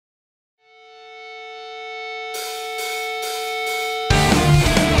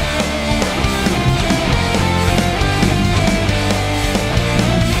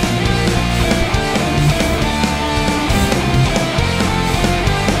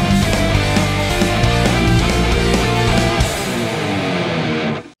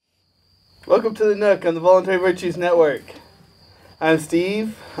welcome to the Nook on the Voluntary Virtues Network. I'm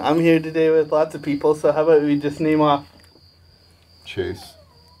Steve. I'm here today with lots of people, so how about we just name off? Chase.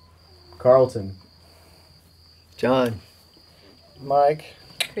 Carlton. John. Mike.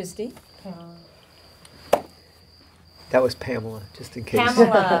 Christy. That was Pamela, just in case.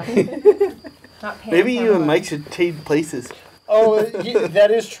 Pamela. Not Pam, Maybe Pamela. you and Mike should trade places. Oh, that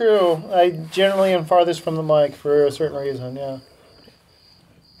is true. I generally am farthest from the mic for a certain reason, yeah.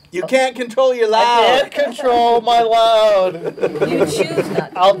 You can't control your I loud. can't control my loud. You choose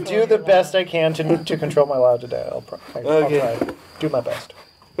not to I'll control do the your best loud. I can to control my loud today. I'll Okay. try. Do my best.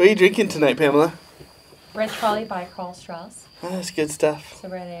 What are you drinking tonight, Pamela? Red Trolley by Carl Strauss. Oh, that's good stuff. It's a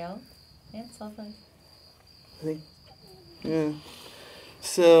red ale. Yeah, it's lovely. Yeah.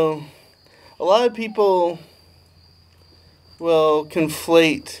 So, a lot of people will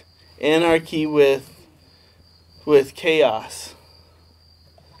conflate anarchy with chaos.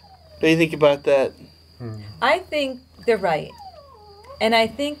 What do you think about that? I think they're right. And I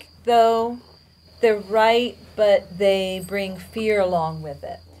think, though, they're right, but they bring fear along with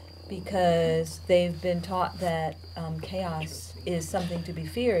it. Because they've been taught that chaos is something to be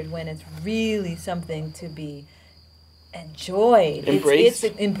feared when it's really something to be enjoyed. Embraced?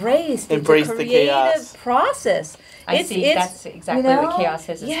 It's embraced. Embrace it's a the creative chaos. process. I see. That's exactly what chaos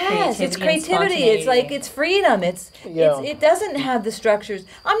is. Yes, creativity it's and creativity. It's like spontaneity. it's freedom. It doesn't have the structures.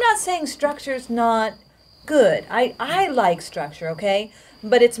 I'm not saying structure's not good. I like structure, okay?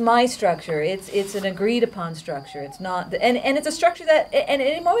 But it's my structure. It's an agreed upon structure. It's not and it's a structure that and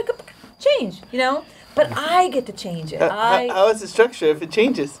anymore we could change, you know? But I get to change it. How is the structure if it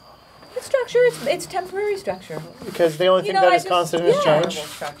changes? The structure it's temporary structure. Because the only thing that is constant is change.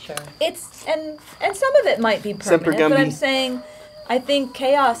 Structure. It's and some of it might be permanent, Semper but I'm Gumby. saying I think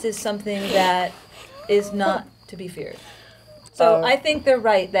chaos is something that is not to be feared. So I think they're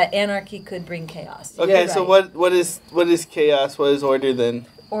right that anarchy could bring chaos. Okay, You're so right. what is chaos? What is order then?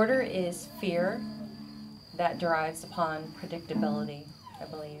 Order is fear that derives upon predictability, I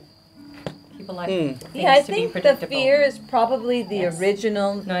believe. People like things Yeah, I to be think the predictable. fear is probably the Yes.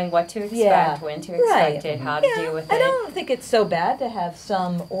 original. Knowing what to expect, Yeah. when to Right. expect it, how to deal with I it. don't think it's so bad to have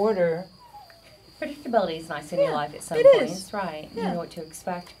some order. Predictability is nice in your life at some it point. is. It's right. You Yeah. know what to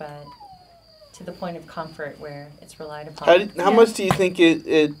expect, but to the point of comfort where it's relied upon. How much do you think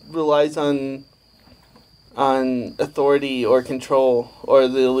it relies on authority or control or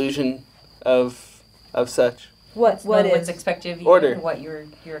the illusion of such? What Knowing is what's expected of you, Order. and what you're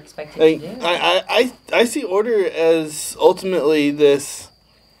expected Like, to do. I see order as ultimately this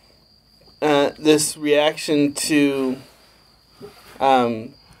reaction to the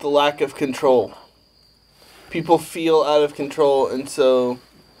lack of control. People feel out of control, and so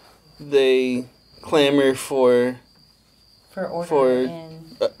they clamor for order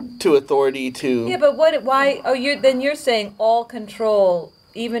and to authority to. Yeah, but what? Why? Oh, you're saying all control,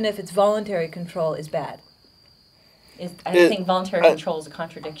 even if it's voluntary control, is bad. I think voluntary control is a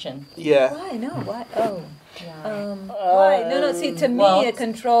contradiction. Yeah. Why? No. Why? Oh. Yeah. Why? No. See, to me, a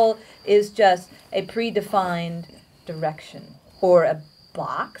control is just a predefined direction or a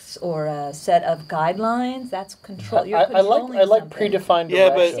box or a set of guidelines. That's control. You're I like controlling something. predefined Yeah,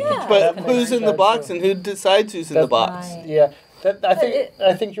 direction. but That who's makes in the sense, box too. and who decides who's in the box? Right. Yeah,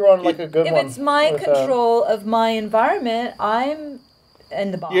 I think you're on like a good If one. it's my with, control of my environment, I'm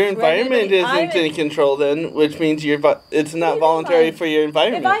in the box. Your Right? environment I'm isn't in control then, which means it's not voluntary for your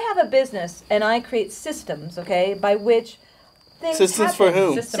environment. If I have a business and I create systems, okay, by which things Systems happen. for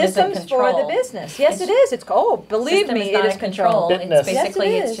whom? Systems for the business. Yes, it is. It's believe System me, is not it is a control. control. Fitness. It's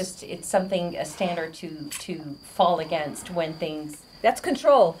basically Yes, it is. it's something a standard to fall against when things. That's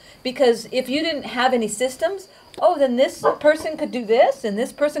control. Because if you didn't have any systems, then this person could do this and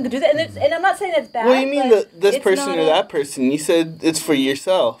this person could do that. And I'm not saying it's bad. What do you mean but this it's person not or that person? You said it's for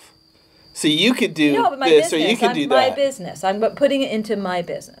yourself. So you could do No, but my this business. or you could do my that. business. I'm putting it into my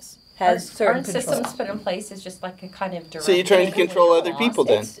business. Has certain Aren't control. systems put in place is just like a kind of direct. So you're trying to control other people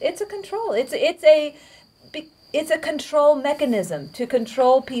then? It's a control. It's a control mechanism to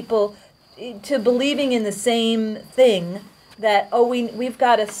control people to believing in the same thing. That we've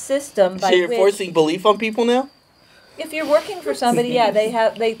got a system by So you're which forcing belief on people now? if you're working for somebody, yes.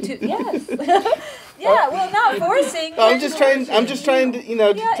 Yeah, well, not forcing. I'm just trying to I'm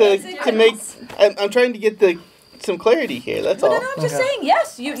trying to get some clarity here. That's all. No, I'm just saying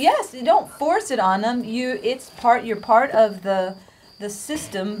you don't force it on them. You're part of the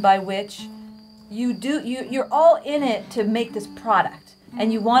system by which you're all in it to make this product.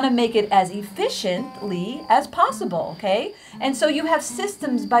 and you want to make it as efficiently as possible, okay? And so you have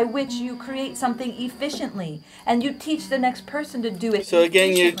systems by which you create something efficiently, and you teach the next person to do it So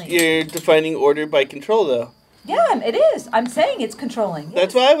again, efficiently. you're defining order by control, though. Yeah, it is. I'm saying it's controlling. Yes.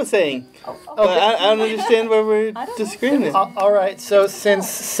 That's what I was saying. Oh, But I don't understand why we're I don't disagreeing. know. All right. So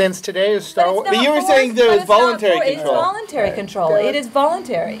since today is Star Wars, But you were saying there was voluntary It's control. voluntary control. It is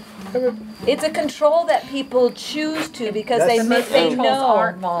voluntary. It's a control that people choose to because they Most they controls know.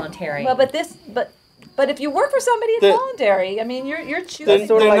 aren't voluntary. Well, but if you work for somebody, it's The- voluntary. I mean, you're choosing. They're- That's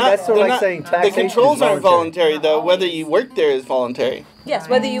sort of they're like, not- that's sort they're of like not- saying The taxation controls is aren't voluntary, though. Not Whether always. you work there is voluntary. Yes,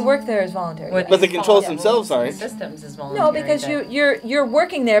 whether you work there is voluntary. Whether But the you controls follow themselves rules and aren't. Systems is voluntary. No, because but you're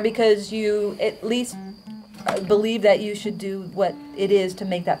working there because you at least believe that you should do what it is to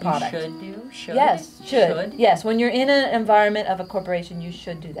make that you product. should do. Should. Yes, should. Yes, when you're in an environment of a corporation, you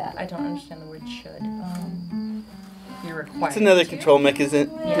should do that. I don't understand the word should. You're required. It's another to. control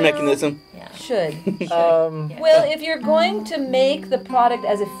mechanism. Yeah. Should. Yeah. Well, if you're going to make the product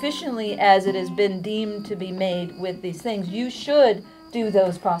as efficiently as it has been deemed to be made with these things, you should do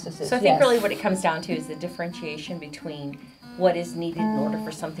those processes. So I think yes. really what it comes down to is the differentiation between what is needed in order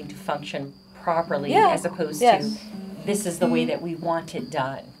for something to function properly, Yeah. as opposed Yes. to this is the way that we want it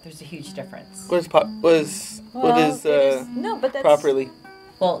done. There's a huge difference. What is Well, it is- no, but that's properly?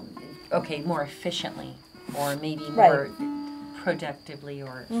 Well, okay, more efficiently, or maybe Right. more productively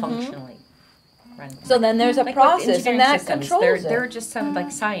or functionally run. So then there's a Like with process, engineering and that systems, controls they're it. just some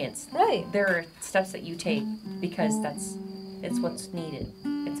like science. Right. There are steps that you take because it's what's needed.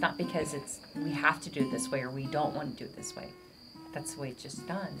 It's not because we have to do it this way or we don't want to do it this way. That's the way it's just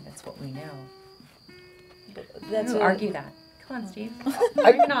done. That's what we know. That's Ooh, a- argue that. Come on, Steve.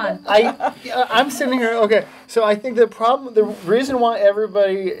 Bring it on. I'm sitting here. Okay, so I think the reason why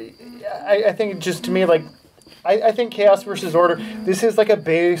everybody, I think just to me like, I think chaos versus order. This is like a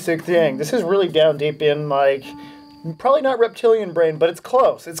basic thing. This is really down deep in like, probably not reptilian brain, but it's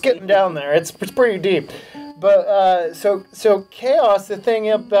close. It's getting down there. It's pretty deep. But so chaos. The thing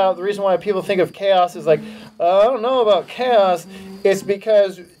about the reason why people think of chaos is like, I don't know about chaos. It's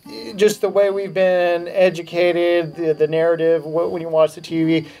because just the way we've been educated, the narrative, when you watch the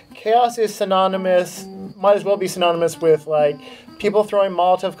TV, chaos is synonymous, might as well be synonymous with like people throwing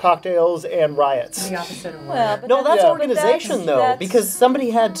Molotov cocktails and riots. The opposite of Well, order. but No, that's Yeah. organization though, because somebody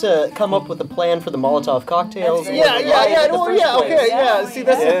had to come up with a plan for the Molotov cocktails. That's or right. the Yeah, riot in the well, first yeah, place. okay, yeah. See,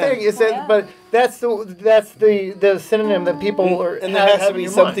 that's Yeah. the thing is that, Yeah. but that's the synonym that people are. And there has to have be in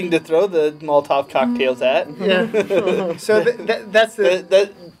your mind. something to throw the Molotov cocktails at. Yeah. So that's the.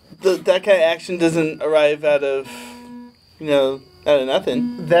 That kind of action doesn't arrive out of out of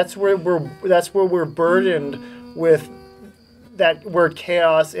nothing. That's where we're burdened with that word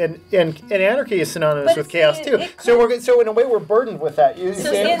chaos, and anarchy is synonymous But with see, chaos too. it So in a way we're burdened with that. You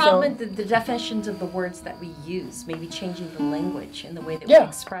So see? is the it- problem with the definitions of the words that we use, maybe changing the language and the way that we Yeah.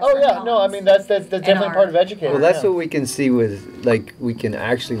 express Oh our yeah. No, I thoughts? mean that's definitely our- part of educating. Well, that's yeah. what we can see with, like, we can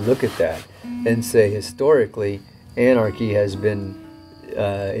actually look at that and say historically, anarchy has been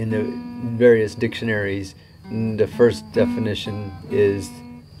in the various dictionaries. The first definition is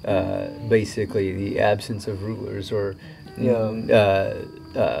basically the absence of rulers or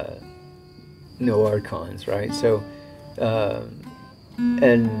no archons, right? So,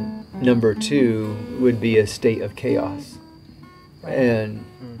 and number two would be a state of chaos. And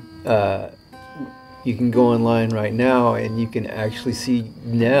you can go online right now and you can actually see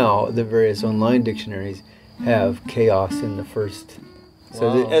now the various online dictionaries have chaos in the first. So,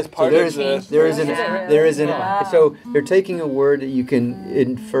 Wow. As part there of is the there is an Yeah. there is an Wow. so they're taking a word that you can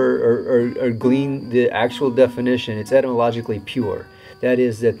infer or glean the actual definition. It's etymologically pure. That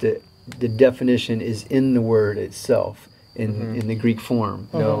is that the definition is in the word itself in the Greek form.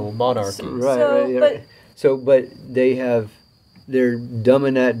 No monarchy. Right, So, right. but- But they're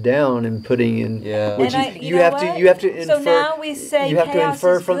dumbing that down and putting in. Yeah. Which And is you know have what? to you have to infer. So now we say you have to chaos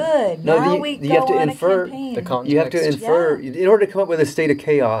infer is from good. no. Now you, we you go have to on infer a campaign. the context. You have to infer in order to come up with a state of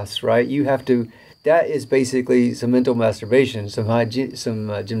chaos, right? You have to. That is basically some mental masturbation. Some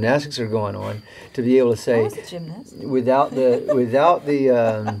gymnastics are going on to be able to I say was a gymnast.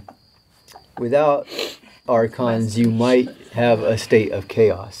 without archons, you might have a state of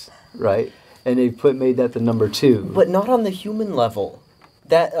chaos, right? And they made that the number two. But not on the human level.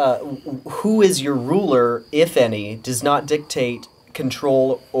 That who is your ruler, if any, does not dictate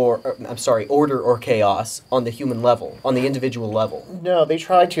control order or chaos on the human level, on the individual level. No, they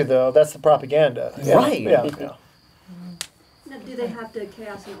try to though. That's the propaganda. Yeah. Right. Yeah. Now, do they have to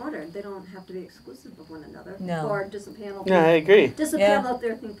chaos and order? They don't have to be exclusive of one another. No. Or does the panel? Yeah, I agree. Does the Yeah. panel up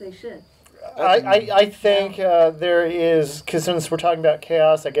there think they should? I think there is, because since we're talking about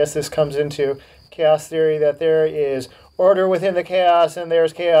chaos, I guess this comes into chaos theory, that there is order within the chaos, and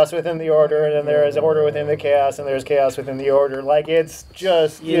there's chaos within the order, and then there is order within the chaos, and there's chaos within the order. Like, it's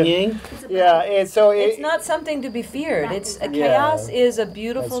just... Yin yang? Yeah, It's not something to be feared. Chaos is a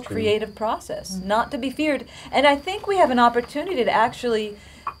beautiful creative process, not to be feared. And I think we have an opportunity to actually...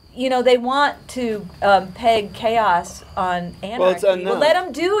 they want to peg chaos on anarchy. Well, it's unknown. Well, let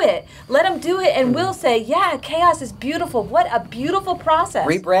them do it. Let them do it, and we'll say, yeah, chaos is beautiful. What a beautiful process.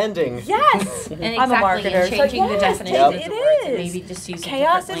 Rebranding. Yes. And I'm a exactly, marketer. and changing the yes, definitions of it words and is. maybe just use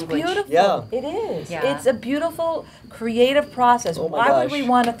Chaos a is different language. beautiful. Yeah. It is. Yeah. It's a beautiful, creative process. Oh my Why would gosh. we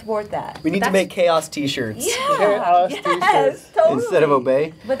want to thwart that? We need to make chaos T-shirts. Yeah. Chaos Yes. t-shirts. Totally. Instead of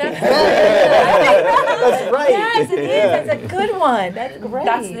obey. But that's That's right. Yes, it is. That's a good one. That's great.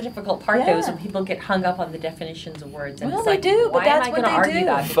 That's the difficult part, though, is Yeah. when people get hung up on the definitions of words. And Well, it's they like, do, but why that's am I what gonna they argue do.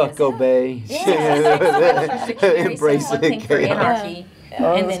 that? Fuck obey. Embrace one thing it. for anarchy.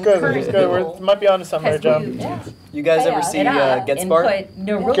 Oh, And that's then good. current That's good. people We might be onto something there, has John. moved You guys ever see it up Get and Smart? put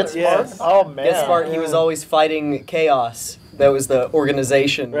no rulers. Get Smart? Yes. Oh, man. Get Smart, he was always fighting chaos. That was the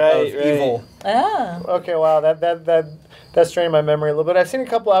organization Right, of right. evil. Oh. Okay, wow, that strained my memory a little bit. I've seen a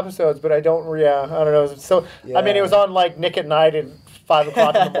couple episodes, but I don't know. So, I mean, it was on, like, Nick at Night at 5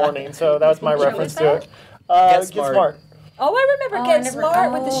 o'clock in the morning, so that was my Which show reference was to that? it. Get Smart. Oh, I remember Oh, I Get never-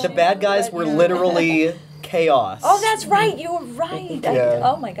 Smart with the oh. The bad guys were literally chaos. Oh, that's right. You were right. Yeah.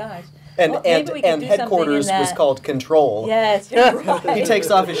 Oh my gosh. And Well, maybe we could and do something headquarters in was that. called Control. Yes, you're right. He takes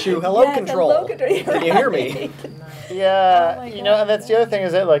off his shoe. Hello, Yes, Control. hello, Control. You're Can you hear me? right. Yeah, Oh my and that's the other thing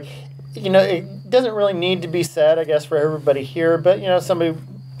is that, like, it doesn't really need to be said, I guess, for everybody here, but, somebody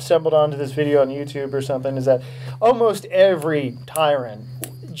stumbled onto this video on YouTube or something, is that almost every tyrant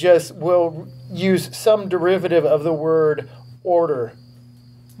just will use some derivative of the word order.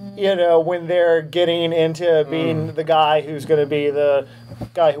 When they're getting into being the guy who's going to be the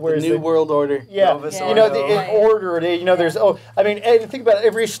guy who The wears New World Order. Yeah, Novus the Ordo. order. There's and think about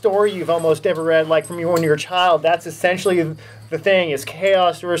every story you've almost ever read, like from when you're a child. That's essentially the thing: is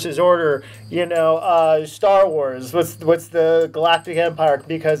chaos versus order. Star Wars. What's the Galactic Empire?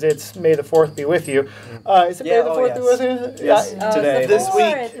 Because it's May the 4th be with you. Is it May the 4th be with you? Yes, Yeah. today. This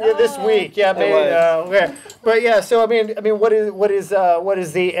week. Yeah, this week. Yeah, May. Okay. But yeah, so I mean, what is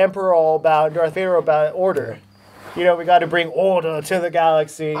the Emperor all about? Darth Vader about order? We got to bring order to the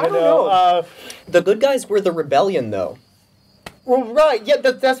galaxy. I don't know. The good guys were the rebellion, though. Well, right, yeah,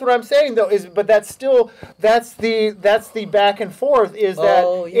 that's what I'm saying though. But that's the back and forth. Is that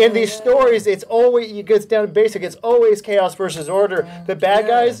in these stories, it gets down to basic. It's always chaos versus order. The bad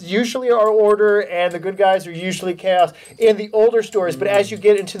guys usually are order, and the good guys are usually chaos in the older stories. But as you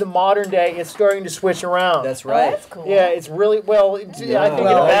get into the modern day, it's starting to switch around. That's Oh, right. that's cool. Yeah, it's really I think in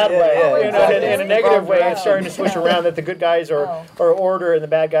a bad way. In a negative way, it's starting to switch around. That the good guys are order and the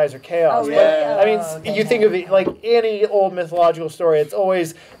bad guys are chaos. Oh, But, really? I mean, you think of it like any old mythological story. It's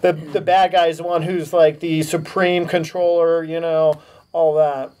always the bad guy is the one who's like the supreme controller. All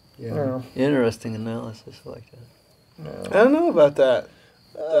that. Yeah. Interesting analysis. I like that. I don't know about that.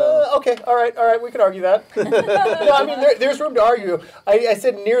 Okay, all right, we can argue that. No, I mean, there's room to argue. I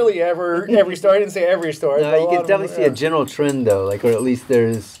said nearly every story. I didn't say every story. No, you can definitely see a general trend, though, or at least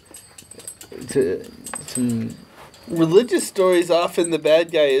there's some. Religious stories, often the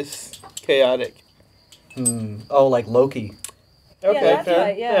bad guy is chaotic. Oh, like Loki. Okay, that's fair.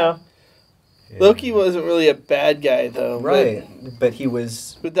 right, yeah. Loki wasn't really a bad guy, though. Right. But he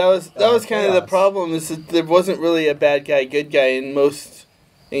was... But that was kind of the chaos. problem, is that there wasn't really a bad guy, good guy in most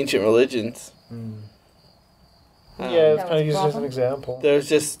ancient religions. Yeah, it's That kind of was used the as an example. There was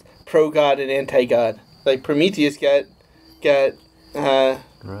just pro-God and anti-God. Like, Prometheus got Right.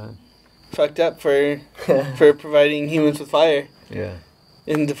 fucked up for providing humans with fire Yeah.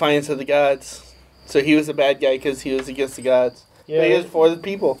 in defiance of the gods. So he was a bad guy because he was against the gods. Yeah, But he was for the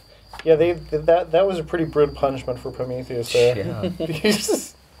people. Yeah, that was a pretty brutal punishment for Prometheus there. Yeah.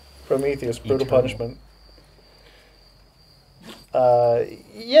 Prometheus, brutal Eternal. punishment.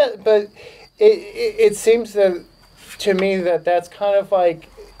 Yeah, but it seems that to me that's kind of like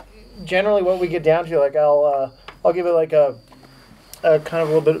generally what we get down to. Like I'll give it like a kind of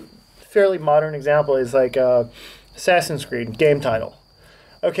a little bit fairly modern example is like Assassin's Creed game title.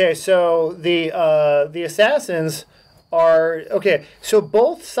 Okay, so the assassins are okay. So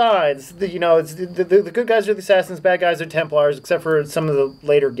both sides, it's the good guys are the assassins, bad guys are Templars, except for some of the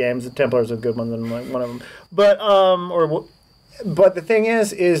later games. The Templars are a good one than one of them. But but the thing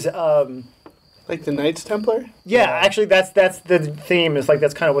is Like the Knights Templar? yeah, actually that's the theme. Is like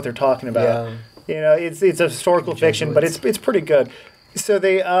that's kind of what they're talking about. Yeah. It's a historical fiction, but it's pretty good.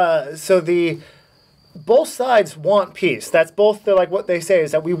 both sides want peace. That's both what they say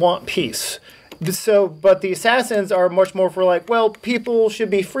is that we want peace. So, but the assassins are much more for well, people should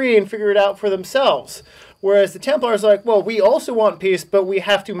be free and figure it out for themselves. Whereas the Templars are well, we also want peace, but we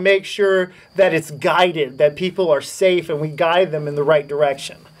have to make sure that it's guided, that people are safe, and we guide them in the right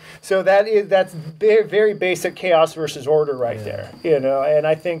direction. So that's very, very basic chaos versus order there, and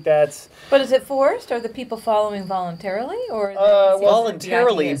I think that's... But is it forced? Are the people following voluntarily? Or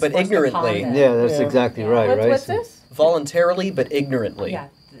voluntarily, but ignorantly. Yeah, that's exactly right, What's this? Voluntarily, but ignorantly. Yeah,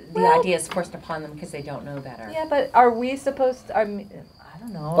 the idea is forced upon them because they don't know better. Yeah, but are we supposed to... I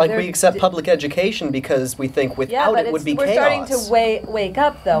don't know. We accept public education because we think without it would be chaos. We're starting to wake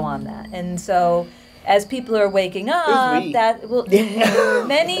up, though, on that. And so... As people are waking up,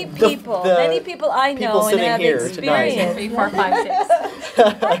 many people I know and have experienced. 3, 4, 5, 6.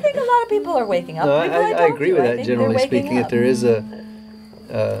 I think a lot of people are waking up. No, I agree with that. Generally speaking, that there is a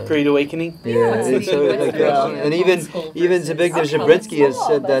Great Awakening. Yeah, and even Zbigniew Brzezinski has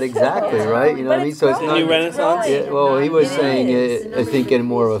said that exactly, right? You know what I mean? So it's not New Renaissance. Yeah, well, he was saying it, I think, in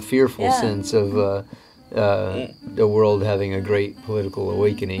more of a fearful sense of the world having a great political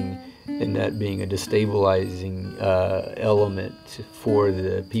awakening. And that being a destabilizing element for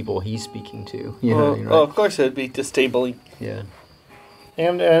the people he's speaking to. Well, of course it would be destabilizing. Yeah.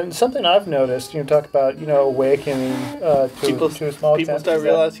 And something I've noticed, talk about, awakening to a small extent. People start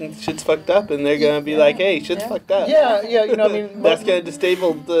realizing shit's fucked up, and they're going to be like, hey, shit's fucked up. Yeah, that's going to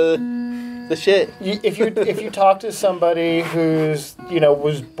destabilize the shit. If you talk to somebody who's,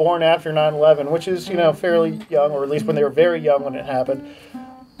 was born after 9/11, which is, fairly young, or at least when they were very young when it happened,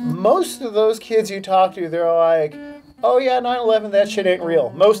 most of those kids you talk to, they're like, oh yeah, 9/11, that shit ain't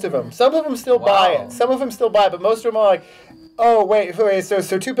real. Most of them. Some of them still buy it. But most of them are like, oh, wait,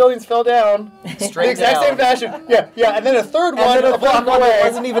 so 2 buildings fell down. Straight the exact down. same fashion. Yeah, and then a third one a block one away.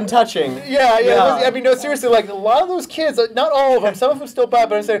 wasn't even touching. Yeah. No, seriously, a lot of those kids, not all of them, some of them still buy it,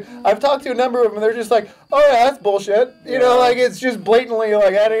 but I'm saying, I've talked to a number of them, and they're just like, oh yeah, that's bullshit. It's just blatantly,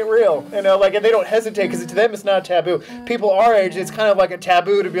 that ain't real. And they don't hesitate, because to them it's not a taboo. People our age, it's kind of like a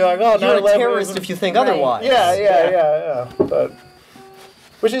taboo to be like, oh, 9/11. You're a terrorist if you think otherwise. Yeah. But...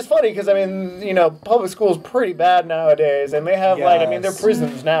 Which is funny because, public school is pretty bad nowadays, and they have, they're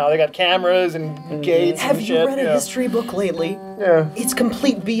prisons now. They got cameras and gates Have and you shit. read a history book lately? Yeah. It's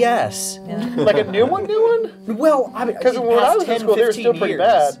complete BS. Yeah. Like a new one? Well, because when I was in school, they were still pretty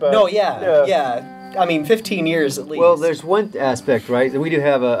bad. But, no, yeah. 15 years at least. Well, there's one aspect, right? We do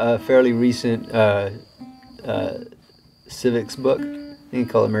have a fairly recent civics book. You can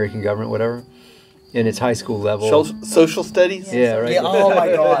call it American Government, whatever. And it's high school level. Social studies? Yeah, right. Yeah, oh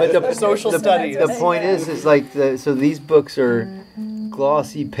my God. But social studies. The point is so these books are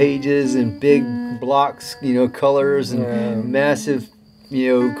glossy pages and big blocks, colors and massive,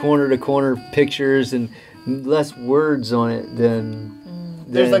 corner to corner pictures and less words on it than.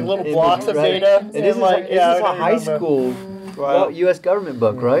 There's little blocks of data. And this is a high school U.S. government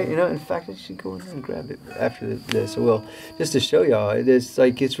book, right? In fact, I should go in there and grab it after this. Well, just to show y'all,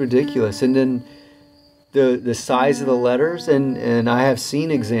 it's ridiculous. And then the size of the letters, and I have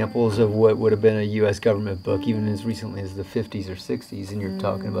seen examples of what would have been a U.S. government book even as recently as the 50s or 60s, and you're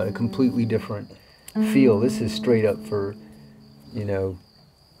talking about a completely different feel. This is straight up for,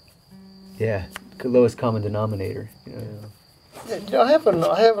 lowest common denominator. I have an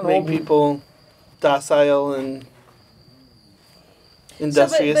Make old people docile and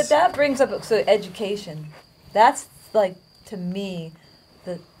industrious. But that brings up education. That's to me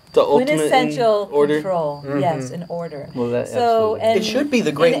the ultimate quintessential order. Control. Mm-hmm. Yes, an order. Well, that it should be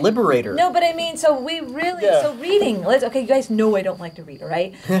the great liberator. No, but so we really so reading. You guys know I don't like to read, all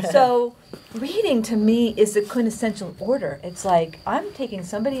right? So reading to me is the quintessential order. It's like I'm taking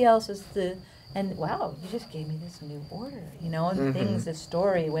somebody else's and wow, you just gave me this new order, and things, the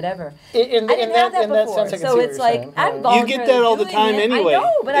story, whatever. I didn't have that before, so it's I'm you get that all the time anyway. I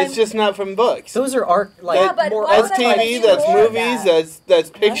know, but it's just not from books. Those are that's TV, that's movies, that's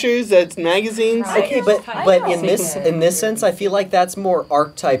pictures, that's magazines. Okay, but in this sense, I feel like that's more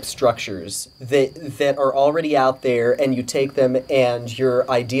archetype structures that are already out there, and you take them, and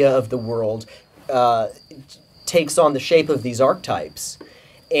your idea of the world takes on the shape of these archetypes.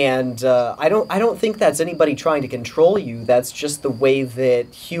 And I don't think that's anybody trying to control you. That's just the way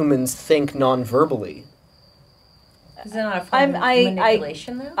that humans think non-verbally. Is it not a form of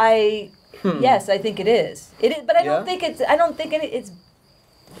manipulation, though? Yes, I think it is. It is, but I don't think it's. I don't think it's.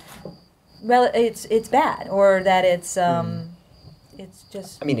 Well, it's bad, or that it's. It's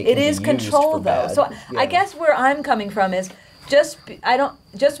just. It is control, though. So I guess where I'm coming from is as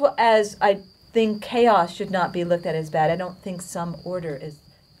I think chaos should not be looked at as bad. I don't think some order is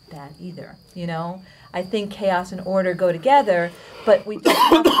bad either, you know? I think chaos and order go together, but we don't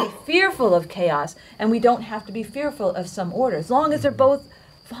have to be fearful of chaos, and we don't have to be fearful of some order, as long as they're both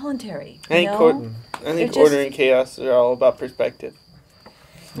voluntary, you know? I think order and chaos are all about perspective.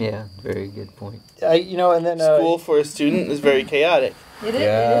 Yeah, very good point. You know, and then School for a student is very chaotic. It is.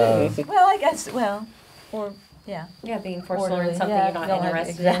 Yeah. It is. Well, I guess. Well, or yeah. Yeah, being forced to Orderly, learn something yeah, you're not don't have-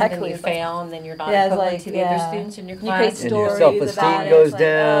 interested exactly. in, then you fail, and then you're not Yeah, it's equivalent like, to the yeah. other students in your You create class. And your stories self-esteem about it. goes It's like,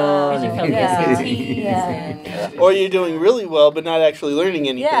 down. And you feel Yeah. guilty. Yeah. And Or you're doing really well, but not actually learning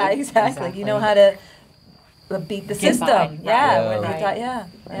anything. Yeah, exactly. You know how to beat the Get system. by, right. Yeah, Yeah. when they Right. yeah.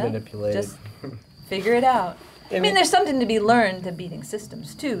 Manipulated. Just figure it out. I mean, there's something to be learned to beating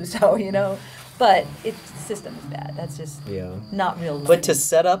systems too. So you know, but the system is bad. That's just Yeah. not real learning. But to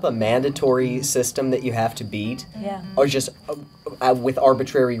set up a mandatory system that you have to beat, yeah, or just with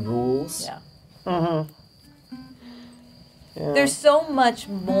arbitrary rules, yeah. yeah. There's so much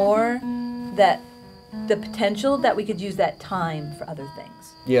more that the potential that we could use that time for other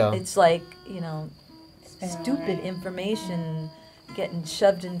things. yeah, It's like, you know, stupid information getting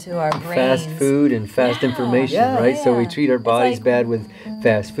shoved into our brains. Fast food and fast Yeah. information, Yeah. right? So we Yeah. treat our It's bodies like- bad with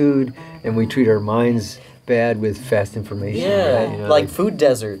fast food, and we treat our minds bad with fast information. yeah, right? You know, like food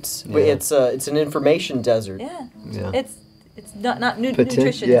deserts. Yeah. It's an information desert. Yeah. yeah. It's not Potent-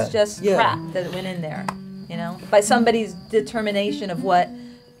 nutrition, yeah. it's just Yeah. crap that went in there, you know, by somebody's determination of what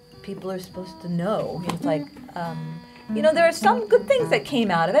people are supposed to know. It's like, you know, there are some good things that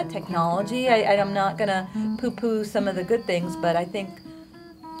came out of it, technology. I'm not going to poo-poo some of the good things, but I think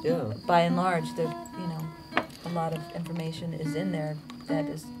Yeah. by and large, there, you know, a lot of information is in there that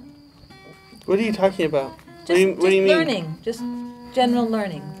is What are you talking about? just, what do you mean? learning, just general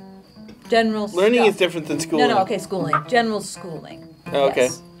learning. General Learning stuff. is different than schooling. No, okay, schooling. General schooling. Oh, okay.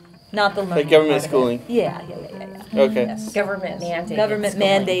 Yes. Not the learning. government part of it. schooling. Yeah. Okay. Yes. government mandated. Government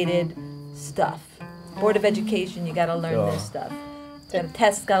schooling. mandated stuff. Board of Education, you got to learn this stuff. The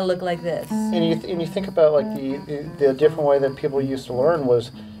test's got to look like this. And you think about like the different way that people used to learn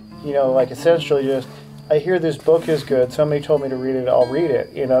was, you know, like essentially just, I hear this book is good. Somebody told me to read it. I'll read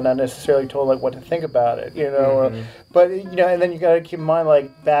it. You know, not necessarily told like what to think about it. You know, but you know, and then you got to keep in mind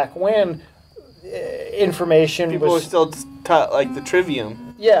like back when information People were was still taught like the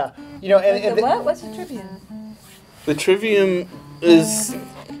trivium. yeah. You know, and, Like and the what? What's the trivia? The trivium is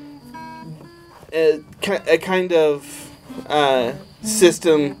a kind of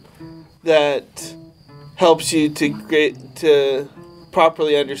system that helps you to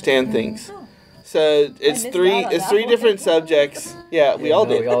properly understand things. So it's missed three out on it's that three one. different subjects. Yeah, we all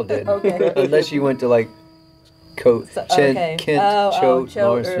No, did. We all did. Okay. Unless you went to like Okay. Kent, Oh, Choate, Choate,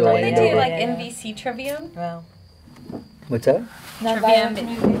 Morrisville, right, They yeah, do Andover. like yeah. NVC trivium. Well, What's that?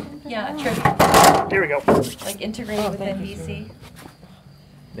 Trivium. Yeah, trivium. here we go. Like integrated with NVC.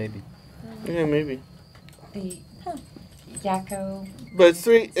 Maybe. Yeah, maybe. The Yakko. But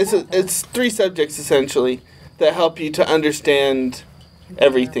it's three subjects essentially that help you to understand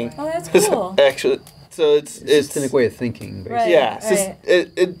everything. oh, that's cool. Actually, so it's Systemic way of thinking, basically. Right. yeah.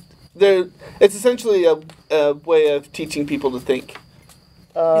 It's essentially a way of teaching people to think.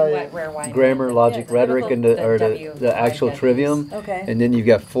 Where, why, Grammar, logic, Yeah, rhetoric, and the, the or W, the actual five trivium. Okay. And then you've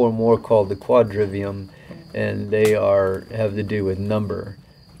got four more called the quadrivium, and they have to do with number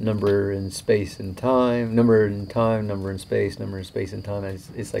in space and time, number in time, number in space and time. And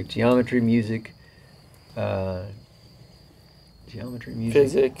it's like geometry, music,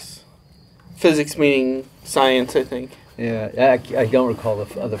 Physics meaning science, I think. Yeah, I don't recall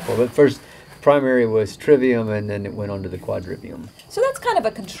the other four, but first primary was trivium, and then it went on to the quadrivium. So that's kind of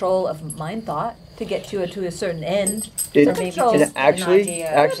a control of mind thought to get you to a certain end. It- It's a control. and actually,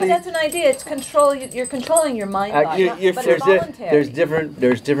 Yeah, but that's an idea. It's control. You're controlling your mind thought, you're but there's it's voluntary.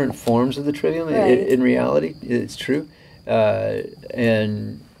 there's different forms of the trivium. Right. In reality, it's true,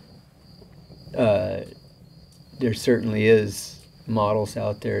 and there certainly is models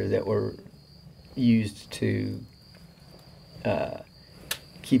out there that were used to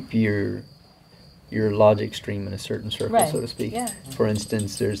keep your logic stream in a certain circle, Right. so to speak. Yeah. For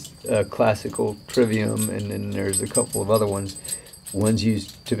instance, there's a classical trivium, and then there's a couple of other ones. One's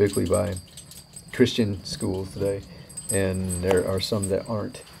used typically by Christian schools today, and there are some that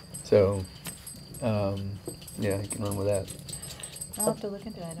aren't. So, yeah, you can run with that. I'll have to look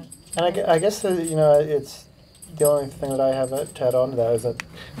into it. And I guess you know, it's the only thing that I have to add on to that is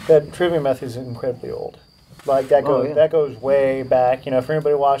that trivium method is incredibly old. Like that goes yeah. that goes way back. You know, for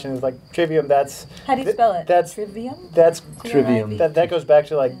anybody watching, it's like trivium. That's How do you spell it? That's Trivium? that's Trivium. that goes back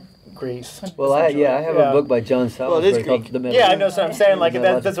to like Greece. Well, I have Yeah. a book by John Well, it is Salisbury called Greek. The Yeah, I know. So I'm saying like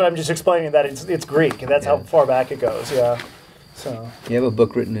Methodology. that's what I'm just explaining, that it's Greek, and that's how Yeah. far back it goes. Yeah. So You have a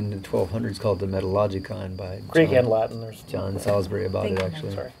book written in the 1200s called The Metallogicon by Greek John, and Latin. There's John Salisbury about Thank it, you.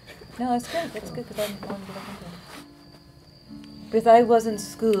 actually. Sorry. No, that's good. That's good because I wanted to get back into it. Because I wasn't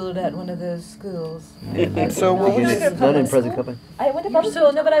schooled at one of those schools. So what was It's it? not in present company. I went to public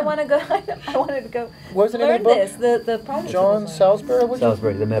school. No, but I want to go. I wanted to go What was the name learn of the book? this. The private John schools. Salisbury. What'd you-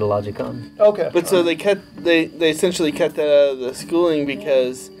 Salisbury, The Metallogicon. Okay. But so they essentially cut that out of the schooling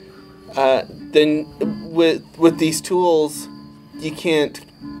because then with these tools you can't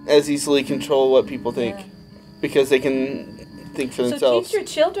as easily control what people think Yeah. because they can think for So themselves. teach your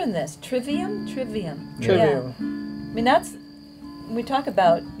children this trivium. Trivium. Yeah. I mean, that's we talk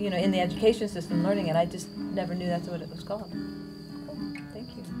about in the education system learning it. I just never knew that's what it was called. Cool. Thank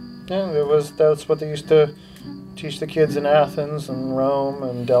you. Yeah, that's what they used to teach the kids in Athens and Rome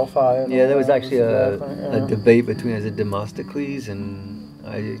and Delphi. And Yeah, all there was that. actually a Yeah. debate between Demosthenes and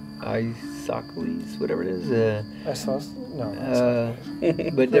Isocles, whatever it is. Isosceles? No.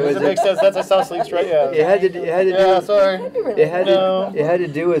 But there was Does it make sense? That's Isosceles, right? Yeah. it had to Yeah, sorry. it had No. it had to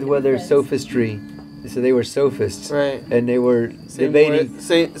do with whether sophistry. So they were sophists, Right. and they were Same debating.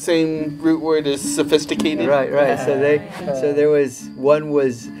 word, same root word as sophisticated. Right. So there was one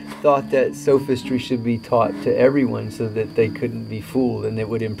was thought that sophistry should be taught to everyone so that they couldn't be fooled and it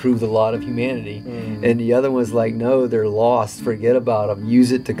would improve the lot of humanity. And the other was like, no, they're lost. Forget about them.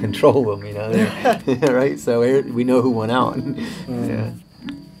 Use it to control them. Right? So we know who won out. Yeah.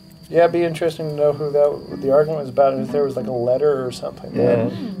 Yeah, it'd be interesting to know who the argument was about, and if there was like a letter or something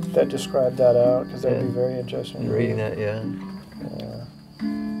that described that out, because that would be very interesting. Reading that, yeah. Yeah.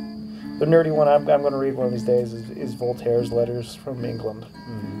 The nerdy one I'm going to read one of these days is Voltaire's Letters from England.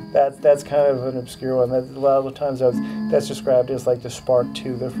 That's kind of an obscure one. That a lot of the times that's described as like the spark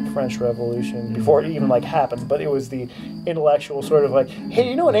to the French Revolution before it even like happened. But it was the intellectual sort of like,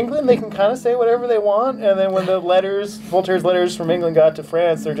 hey, in England they can kind of say whatever they want, and then when Voltaire's Letters from England got to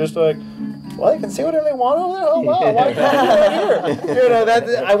France, they're just like, well, they can say whatever they want over there. Oh wow, why can't they do that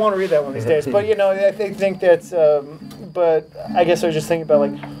here? I want to read that one of these days. But I think that's. But I guess I was just thinking about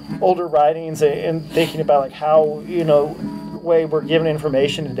like older writings and thinking about like how way we're given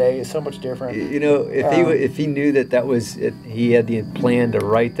information today is so much different. If he knew that was it, he had the plan to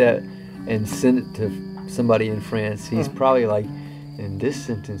write that and send it to somebody in France, he's probably like, and this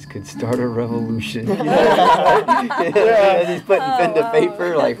sentence could start a revolution. And he's putting pen to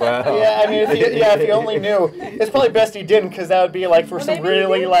paper, like, wow. Yeah, I mean, if he only knew. It's probably best he didn't, because that would be like for some maybe he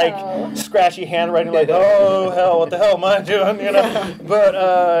really did like know. scratchy handwriting, like, oh hell, what the hell am I doing? But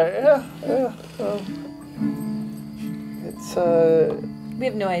it's We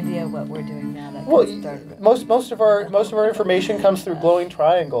have no idea what we're doing now. That well, could start- most of our information comes through glowing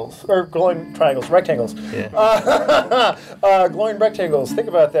rectangles. Yeah. Glowing rectangles. Think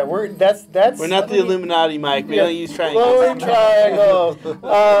about that. We're not the Illuminati, Mike. We don't use glowing triangles. triangles.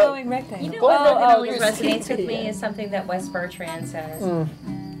 glowing rectangle. What always yes. resonates with me is something that Wes Bertrand says.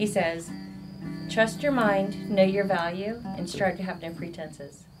 He says, trust your mind, know your value, and strive to have no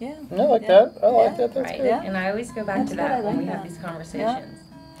pretenses. Yeah. I like that. I like that. That's Right? good. Yeah. And I always go back That's to good, I that when like we have that. these conversations.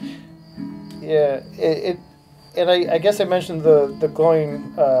 Yeah, and I guess I mentioned the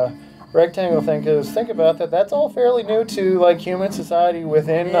glowing rectangle thing because think about that. That's all fairly new to like human society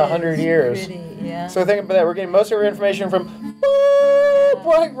within It 100 is years. pretty, yeah. So think about that. We're getting most of our information from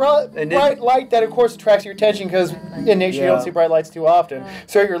bright light that, of course, attracts your attention because in nature you don't see bright lights too often.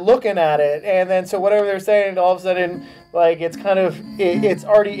 So you're looking at it, and then so whatever they're saying, all of a sudden, like it's kind of it's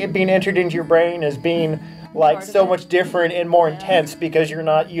already being entered into your brain as being like Part of so it. much different and more intense because you're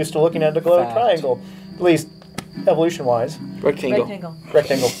not used to looking at the glowing Fact. triangle, at least evolution-wise. Rectangle.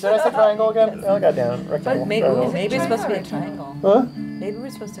 Rectangle. Did I say triangle again? Oh, I got down. Rectangle. But maybe, Triangle. maybe it's supposed to be a triangle. Huh? Maybe we're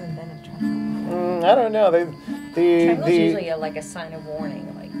supposed to invent a triangle. I don't know. Triangle's usually like a sign of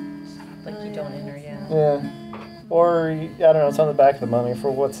warning, like you don't enter yet. Yeah. Or, I don't know, it's on the back of the money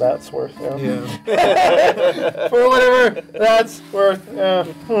for what's that's worth. Yeah. For whatever that's worth.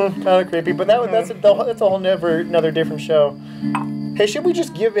 Kind of creepy. But that's a whole another different show. Hey, should we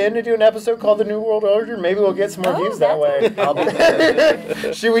just give in and do an episode called The New World Order? Maybe we'll get some more views that way.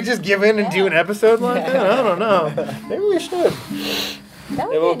 Should we just give in and do an episode like that? I don't know. Maybe we should. That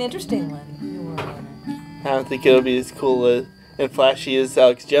would be an interesting one. New World Order. I don't think it'll be as cool and flashy as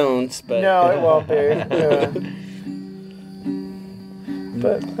Alex Jones, but No, it won't be. Yeah.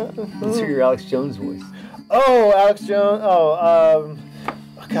 But Let's hear your Alex Jones voice. oh, Alex Jones. Oh,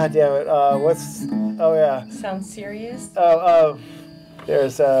 God damn it. Oh yeah. Sounds serious?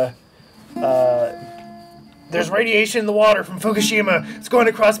 There's there's radiation in the water from Fukushima. It's going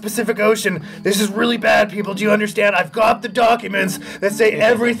across the Pacific Ocean. This is really bad, people. Do you understand? I've got the documents that say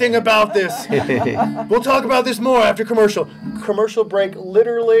everything about this. We'll talk about this more after commercial. Commercial break,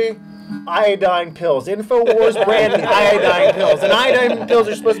 literally iodine pills. InfoWars brand iodine pills. And iodine pills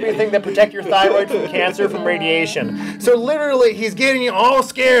are supposed to be a thing that protect your thyroid from cancer, from radiation. So literally, he's getting you all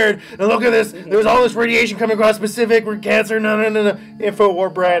scared. And look at this. There's all this radiation coming across the Pacific. We're cancer. No.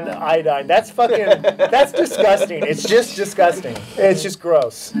 InfoWars brand iodine. That's fucking, that's disgusting. It's just disgusting. It's just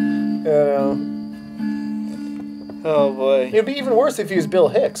gross. You know? Oh, boy. It'd be even worse if he was Bill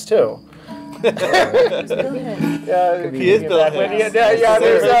Hicks, too. He is Bill Hicks.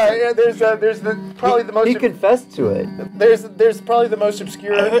 There's probably the most. He confessed to it. There's probably the most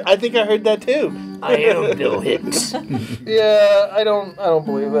obscure. I think I heard that too. I am Bill Hicks. Yeah, I don't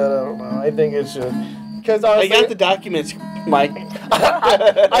believe that. I don't know. I think it's just because I got the documents, Mike.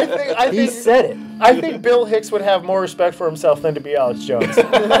 I think He said it. I think Bill Hicks would have more respect for himself than to be Alex Jones.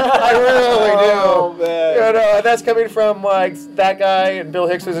 I really do. Oh, man. You know, that's coming from like that guy, and Bill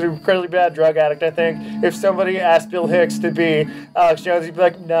Hicks was an incredibly bad drug addict. I think if somebody asked Bill Hicks to be Alex Jones, he'd be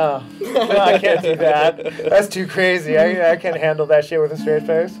like, no, I can't do that. That's too crazy. I can't handle that shit with a straight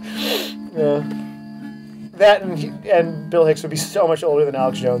face. Yeah. That and Bill Hicks would be so much older than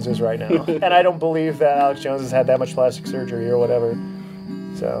Alex Jones is right now. And I don't believe that Alex Jones has had that much plastic surgery or whatever.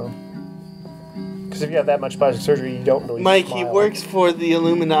 So, because if you have that much plastic surgery, you don't really Mike, smile. he works for the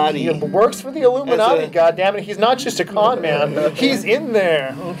Illuminati. He works for the Illuminati, goddammit. He's not just a con man. He's in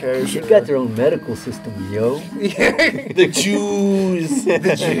there. Okay, You've got their own medical system, yo. The Jews. Is that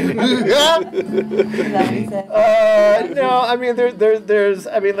what he said? No, I mean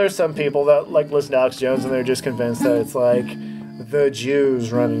there's some people that like listen to Alex Jones and they're just convinced that it's like the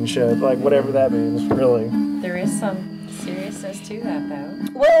Jews running shit, like whatever that means, really. There is some seriousness to that, though.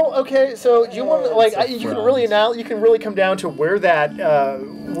 Well, okay, so you want like you can really come down to where that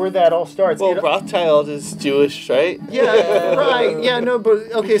all starts. Well, You know- Rothschild is Jewish, right? yeah, right. Yeah, no,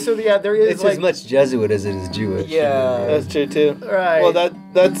 but okay, so yeah, there is It's like as much Jesuit as it is Jewish. Yeah. That's true too. right. Well,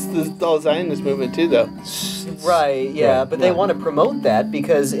 that's the whole Zionist movement too, though. Right, yeah, Right, but they right. want to promote that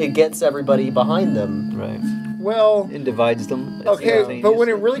because it gets everybody behind them. Right. well, It divides them. okay, but when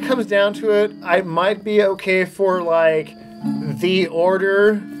it really comes down to it, I might be okay for like the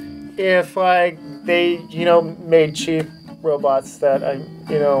Order if like they made cheap robots that I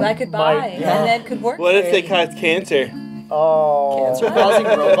could buy and then could work. What if they caused cancer? Oh, Cancer-causing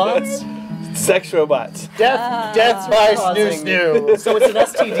robots? Sex robots. death by Causing- snoo. So it's an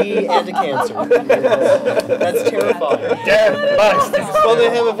STD and a cancer. That's terrifying. Death by snoo. Well, they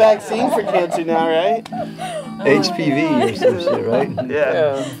have a vaccine for cancer now, right? HPV or some shit, right?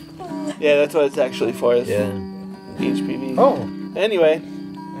 Yeah. Yeah, that's what it's actually for. Is Yeah. HPV. Oh. Anyway.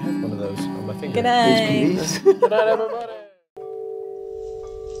 I have one of those on my finger. Good night. HPVs. Good night, everybody.